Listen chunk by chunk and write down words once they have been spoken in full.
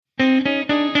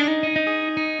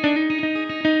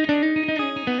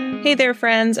Hey there,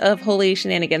 friends of Holy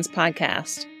Shenanigans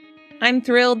Podcast. I'm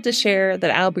thrilled to share that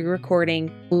I'll be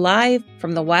recording live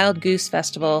from the Wild Goose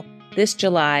Festival this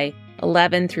July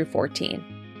 11 through 14.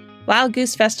 Wild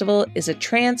Goose Festival is a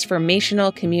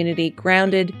transformational community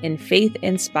grounded in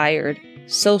faith-inspired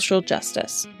social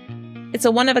justice. It's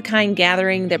a one-of-a-kind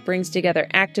gathering that brings together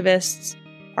activists,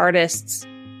 artists,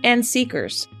 and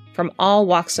seekers from all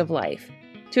walks of life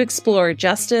to explore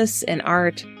justice in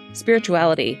art,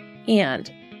 spirituality,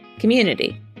 and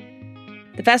community.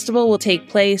 The festival will take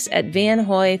place at Van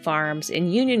Hoy Farms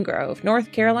in Union Grove,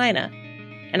 North Carolina,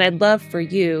 and I'd love for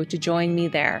you to join me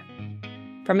there.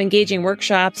 From engaging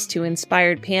workshops to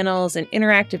inspired panels and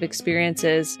interactive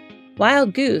experiences,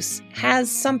 Wild Goose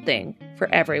has something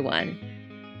for everyone.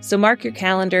 So mark your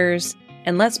calendars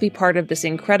and let's be part of this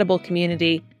incredible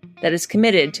community that is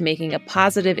committed to making a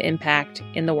positive impact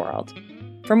in the world.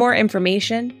 For more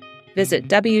information, visit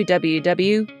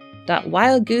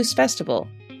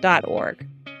www.wildgoosefestival.org.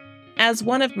 As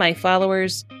one of my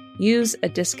followers, use a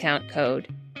discount code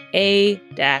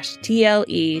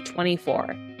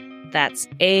A-TLE24. That's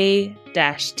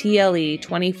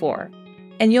A-TLE24.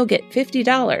 And you'll get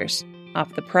 $50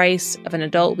 off the price of an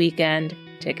adult weekend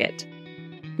ticket.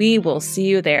 We will see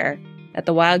you there at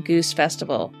the Wild Goose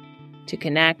Festival to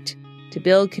connect, to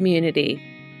build community,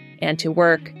 and to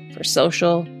work for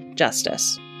social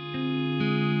justice.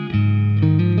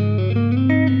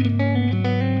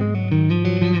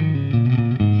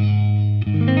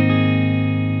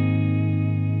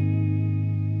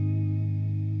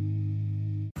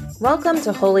 Welcome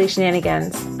to Holy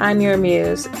Shenanigans. I'm your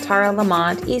muse, Tara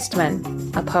Lamont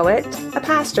Eastman, a poet, a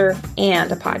pastor,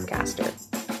 and a podcaster.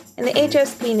 In the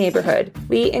HSP neighborhood,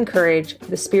 we encourage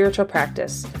the spiritual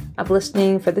practice of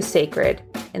listening for the sacred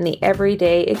in the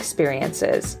everyday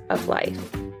experiences of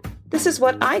life. This is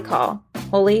what I call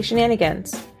Holy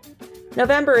Shenanigans.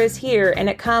 November is here, and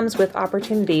it comes with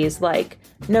opportunities like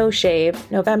No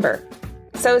Shave November.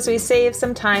 So as we save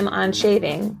some time on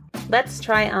shaving, let's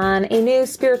try on a new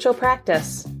spiritual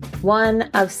practice, one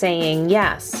of saying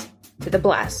yes to the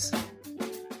bless.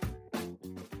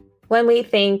 When we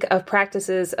think of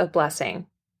practices of blessing,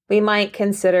 we might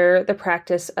consider the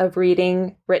practice of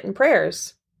reading written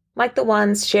prayers, like the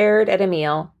ones shared at a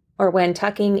meal or when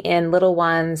tucking in little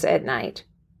ones at night,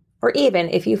 or even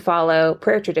if you follow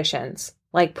prayer traditions,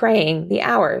 like praying the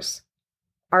hours.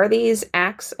 Are these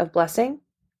acts of blessing?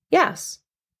 Yes.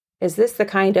 Is this the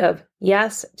kind of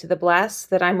yes to the bless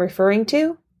that I'm referring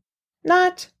to?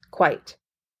 Not quite.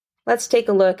 Let's take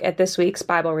a look at this week's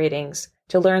Bible readings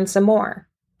to learn some more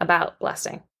about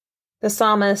blessing. The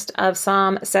psalmist of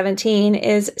Psalm 17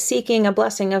 is seeking a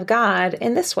blessing of God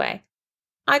in this way.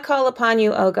 I call upon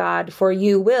you, O God, for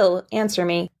you will answer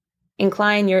me.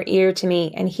 Incline your ear to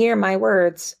me and hear my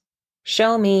words.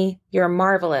 Show me your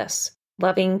marvelous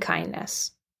loving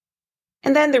kindness.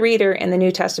 And then the reader in the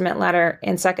New Testament letter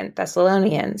in 2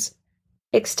 Thessalonians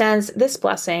extends this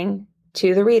blessing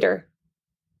to the reader.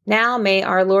 Now may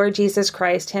our Lord Jesus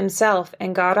Christ himself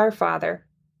and God our Father,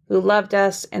 who loved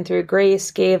us and through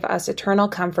grace gave us eternal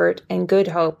comfort and good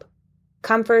hope,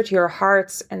 comfort your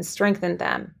hearts and strengthen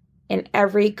them in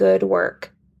every good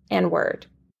work and word.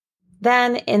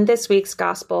 Then in this week's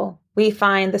gospel, we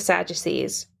find the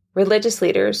Sadducees, religious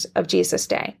leaders of Jesus'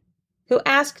 day, who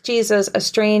ask Jesus a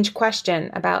strange question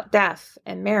about death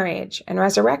and marriage and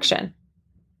resurrection.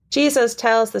 Jesus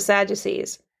tells the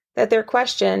Sadducees that their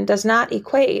question does not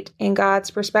equate in God's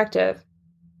perspective,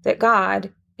 that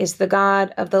God is the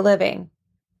God of the living,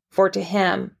 for to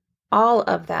him all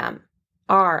of them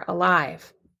are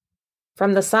alive.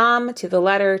 From the psalm to the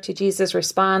letter to Jesus'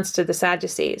 response to the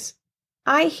Sadducees,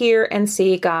 I hear and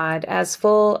see God as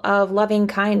full of loving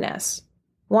kindness,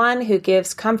 one who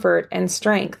gives comfort and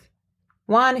strength,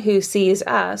 one who sees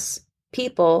us,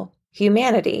 people,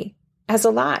 humanity, as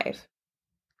alive.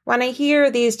 When I hear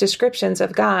these descriptions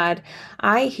of God,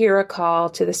 I hear a call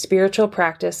to the spiritual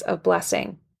practice of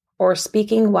blessing, or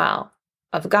speaking well,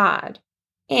 of God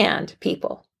and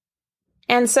people.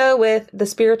 And so with the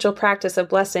spiritual practice of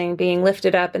blessing being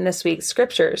lifted up in this week's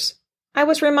scriptures, I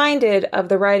was reminded of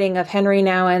the writing of Henry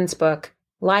Nouwen's book,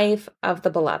 Life of the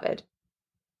Beloved.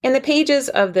 In the pages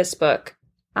of this book,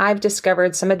 I've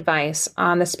discovered some advice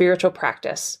on the spiritual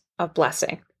practice of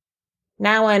blessing.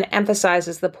 Nouwen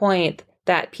emphasizes the point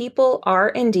that people are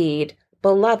indeed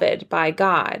beloved by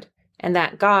God, and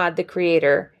that God, the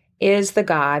Creator, is the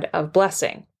God of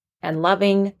blessing and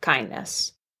loving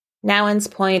kindness. Nouwen's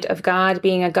point of God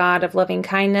being a God of loving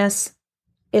kindness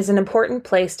is an important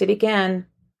place to begin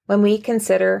when we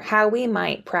consider how we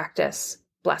might practice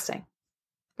blessing.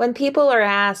 When people are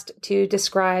asked to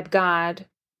describe God,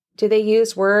 Do they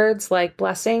use words like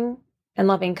blessing and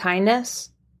loving kindness?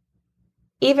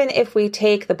 Even if we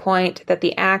take the point that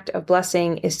the act of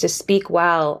blessing is to speak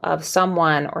well of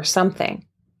someone or something,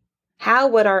 how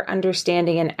would our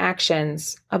understanding and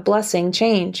actions of blessing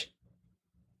change?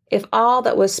 If all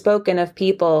that was spoken of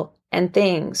people and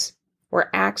things were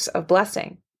acts of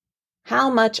blessing, how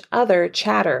much other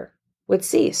chatter would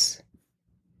cease?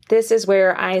 This is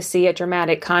where I see a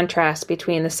dramatic contrast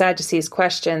between the Sadducees'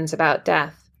 questions about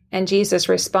death and Jesus'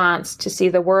 response to see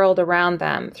the world around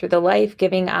them through the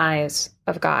life-giving eyes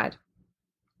of God.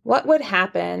 What would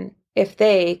happen if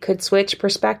they could switch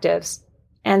perspectives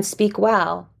and speak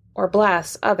well or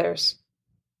bless others?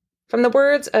 From the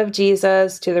words of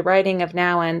Jesus to the writing of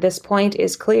Nouwen, this point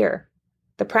is clear.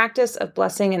 The practice of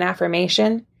blessing and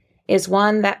affirmation is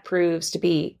one that proves to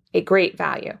be a great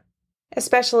value,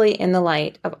 especially in the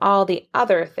light of all the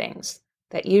other things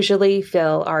that usually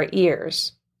fill our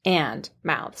ears and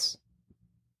mouths.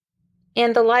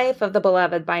 In The Life of the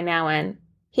Beloved by Nouwen,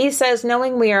 he says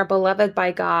knowing we are beloved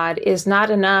by God is not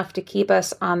enough to keep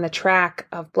us on the track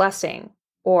of blessing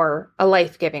or a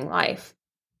life-giving life.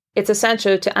 It's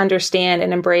essential to understand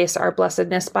and embrace our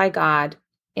blessedness by God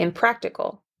in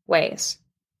practical ways.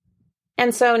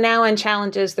 And so Nouwen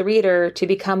challenges the reader to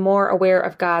become more aware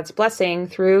of God's blessing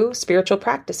through spiritual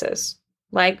practices,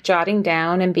 like jotting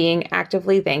down and being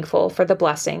actively thankful for the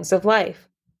blessings of life,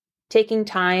 taking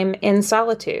time in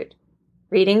solitude,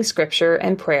 reading scripture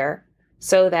and prayer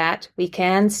so that we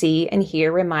can see and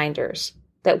hear reminders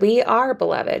that we are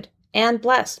beloved and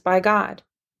blessed by God.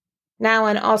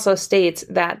 Nouwen also states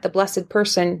that the blessed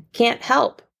person can't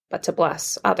help but to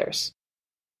bless others.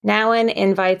 Nouwen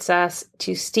invites us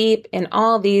to steep in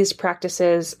all these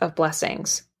practices of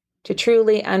blessings, to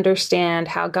truly understand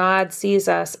how God sees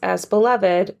us as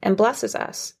beloved and blesses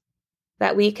us,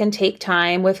 that we can take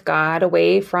time with God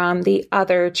away from the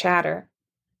other chatter,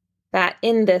 that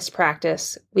in this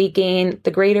practice we gain the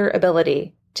greater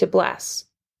ability to bless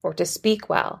or to speak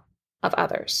well of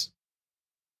others.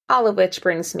 All of which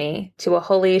brings me to a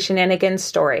Holy Shenanigans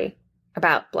story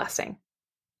about blessing.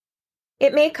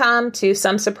 It may come to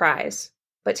some surprise,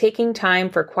 but taking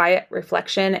time for quiet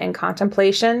reflection and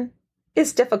contemplation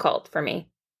is difficult for me.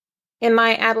 In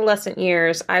my adolescent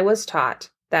years, I was taught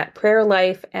that prayer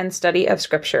life and study of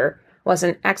Scripture was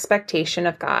an expectation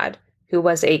of God, who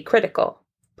was a critical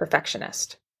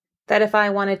perfectionist. That if I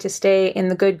wanted to stay in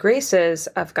the good graces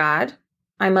of God,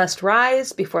 I must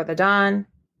rise before the dawn,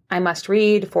 I must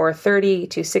read for 30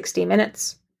 to 60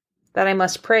 minutes, that I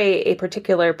must pray a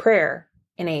particular prayer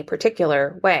in a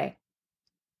particular way,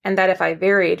 and that if I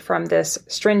varied from this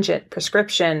stringent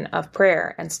prescription of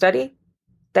prayer and study,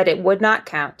 that it would not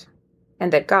count,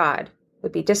 and that God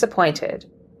would be disappointed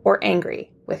or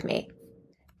angry with me.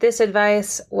 This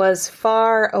advice was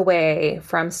far away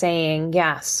from saying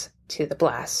yes to the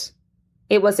bless.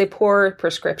 It was a poor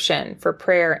prescription for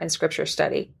prayer and scripture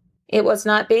study. It was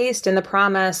not based in the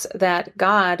promise that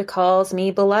God calls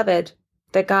me beloved,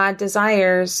 that God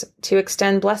desires to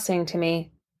extend blessing to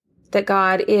me, that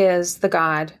God is the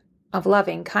God of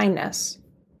loving kindness.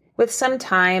 With some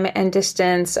time and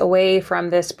distance away from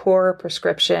this poor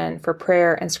prescription for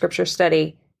prayer and scripture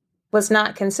study, was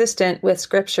not consistent with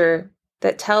scripture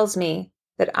that tells me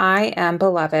that I am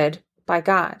beloved by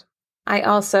God. I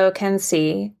also can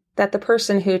see that the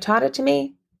person who taught it to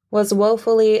me was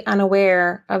woefully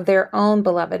unaware of their own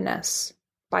belovedness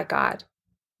by God.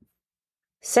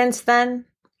 Since then,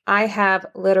 I have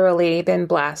literally been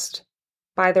blessed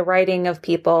by the writing of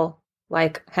people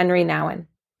like Henry Nouwen,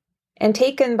 and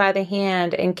taken by the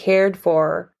hand and cared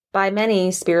for by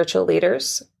many spiritual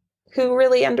leaders who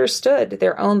really understood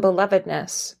their own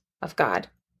belovedness of God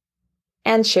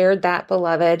and shared that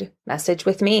beloved message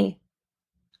with me.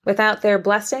 Without their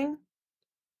blessing,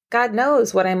 God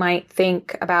knows what I might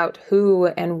think about who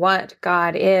and what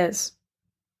God is.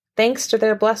 Thanks to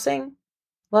their blessing,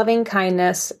 loving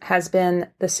kindness has been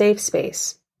the safe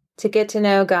space to get to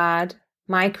know God,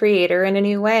 my Creator, in a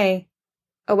new way,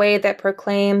 a way that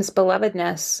proclaims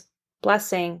belovedness,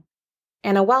 blessing,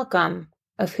 and a welcome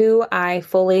of who I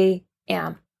fully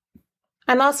am.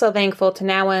 I'm also thankful to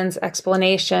Nouwen's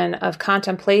explanation of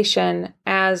contemplation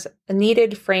as a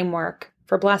needed framework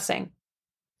for blessing.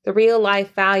 The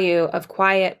real-life value of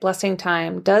quiet blessing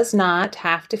time does not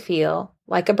have to feel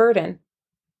like a burden.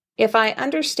 If I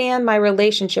understand my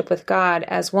relationship with God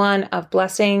as one of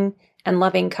blessing and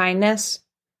loving kindness,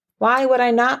 why would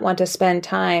I not want to spend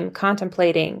time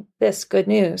contemplating this good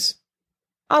news?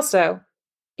 Also,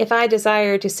 if I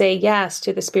desire to say yes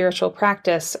to the spiritual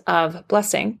practice of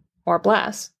blessing, or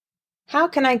bless, how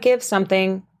can I give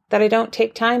something that I don't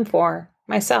take time for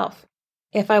myself?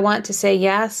 If I want to say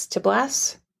yes to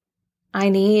bless, I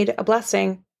need a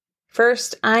blessing.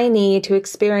 First, I need to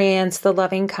experience the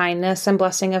loving kindness and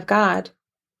blessing of God,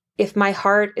 if my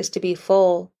heart is to be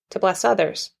full to bless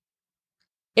others.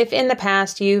 If in the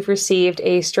past you've received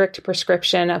a strict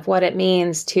prescription of what it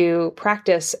means to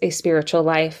practice a spiritual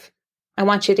life, I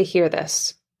want you to hear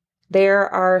this. There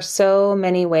are so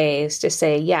many ways to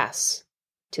say yes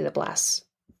to the bless.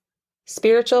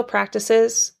 Spiritual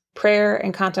practices, prayer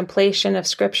and contemplation of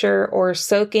Scripture, or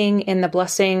soaking in the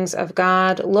blessings of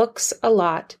God looks a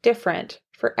lot different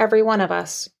for every one of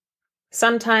us.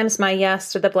 Sometimes my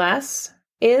yes to the bless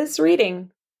is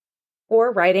reading,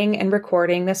 or writing and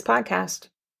recording this podcast,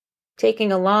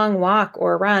 taking a long walk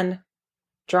or run,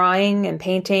 drawing and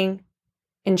painting,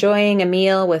 enjoying a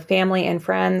meal with family and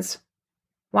friends,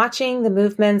 watching the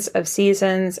movements of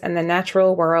seasons and the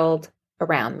natural world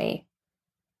around me.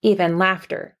 Even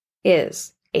laughter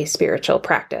is a spiritual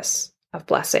practice of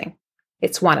blessing.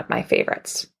 It's one of my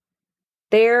favorites.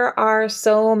 There are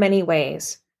so many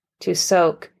ways to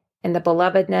soak in the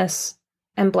belovedness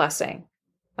and blessing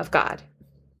of God.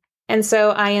 And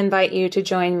so I invite you to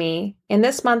join me in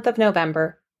this month of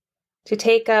November to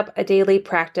take up a daily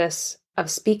practice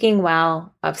of speaking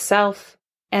well of self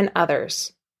and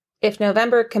others. If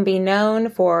November can be known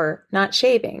for not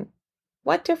shaving,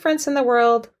 what difference in the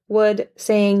world would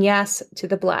saying yes to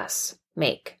the bless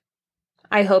make?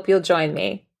 I hope you'll join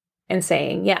me in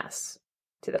saying yes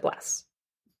to the bless.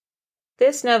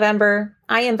 This November,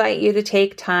 I invite you to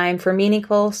take time for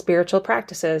meaningful spiritual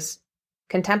practices,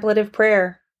 contemplative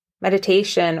prayer,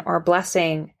 meditation, or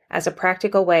blessing as a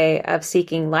practical way of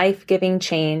seeking life-giving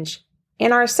change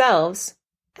in ourselves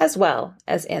as well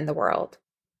as in the world.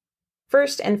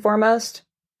 First and foremost,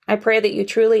 I pray that you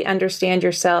truly understand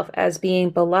yourself as being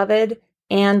beloved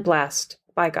and blessed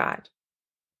by God.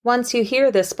 Once you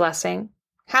hear this blessing,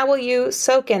 how will you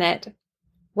soak in it?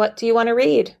 What do you want to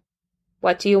read?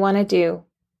 What do you want to do?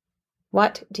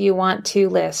 What do you want to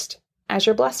list as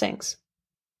your blessings?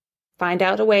 Find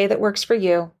out a way that works for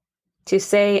you to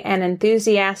say an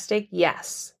enthusiastic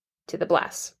yes to the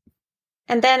bless.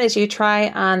 And then as you try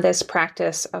on this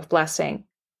practice of blessing,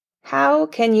 how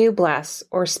can you bless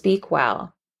or speak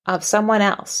well of someone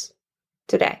else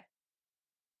today?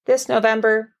 This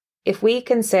November, if we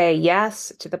can say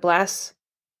yes to the bless,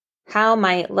 how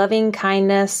might loving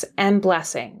kindness and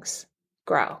blessings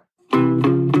grow?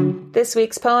 This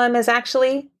week's poem is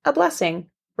actually a blessing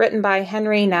written by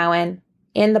Henry Nouwen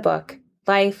in the book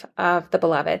Life of the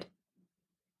Beloved.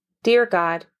 Dear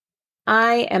God,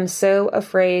 I am so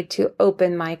afraid to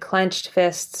open my clenched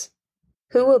fists.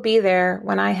 Who will be there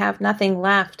when I have nothing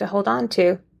left to hold on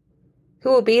to?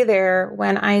 Who will be there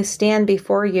when I stand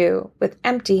before you with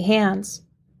empty hands?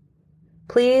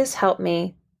 Please help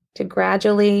me to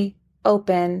gradually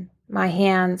open my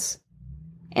hands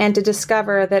and to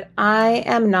discover that I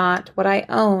am not what I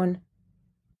own,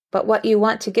 but what you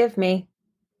want to give me.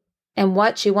 And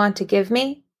what you want to give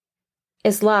me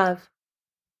is love,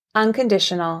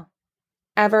 unconditional,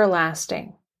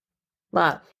 everlasting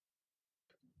love.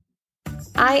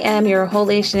 I am your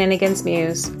Holy Shenanigans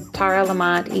Muse, Tara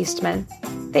Lamont Eastman.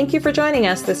 Thank you for joining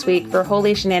us this week for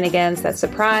Holy Shenanigans that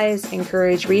surprise,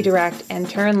 encourage, redirect, and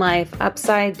turn life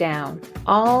upside down,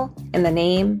 all in the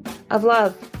name of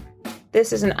love.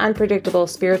 This is an unpredictable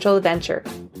spiritual adventure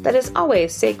that is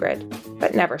always sacred,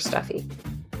 but never stuffy.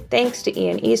 Thanks to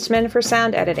Ian Eastman for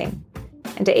sound editing,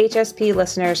 and to HSP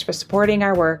listeners for supporting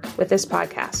our work with this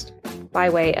podcast by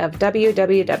way of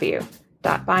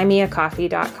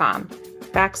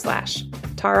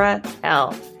www.buymeacoffee.com/Tara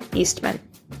L. Eastman.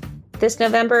 This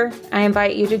November, I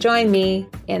invite you to join me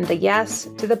in the Yes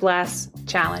to the Bless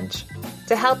Challenge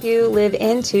to help you live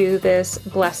into this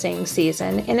blessing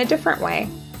season in a different way.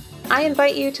 I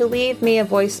invite you to leave me a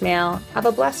voicemail of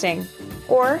a blessing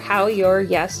or how your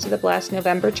Yes to the Bless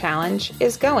November Challenge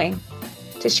is going.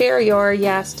 To share your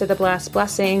Yes to the Bless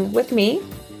blessing with me,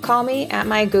 call me at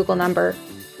my Google number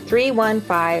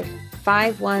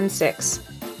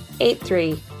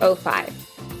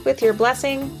 315-516-8305. With your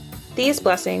blessing, these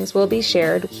blessings will be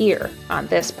shared here on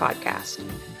this podcast.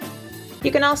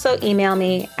 You can also email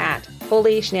me at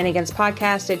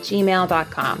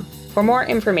holyshenaniganspodcast@gmail.com for more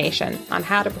information on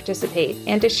how to participate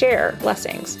and to share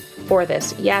blessings for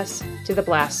this Yes to the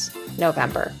Bless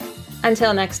November.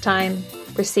 Until next time,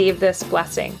 receive this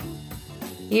blessing.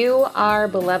 You are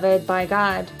beloved by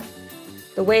God.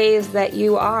 The ways that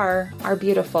you are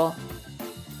beautiful.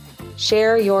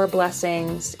 Share your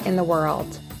blessings in the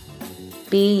world.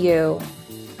 Be you.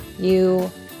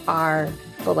 You are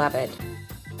beloved.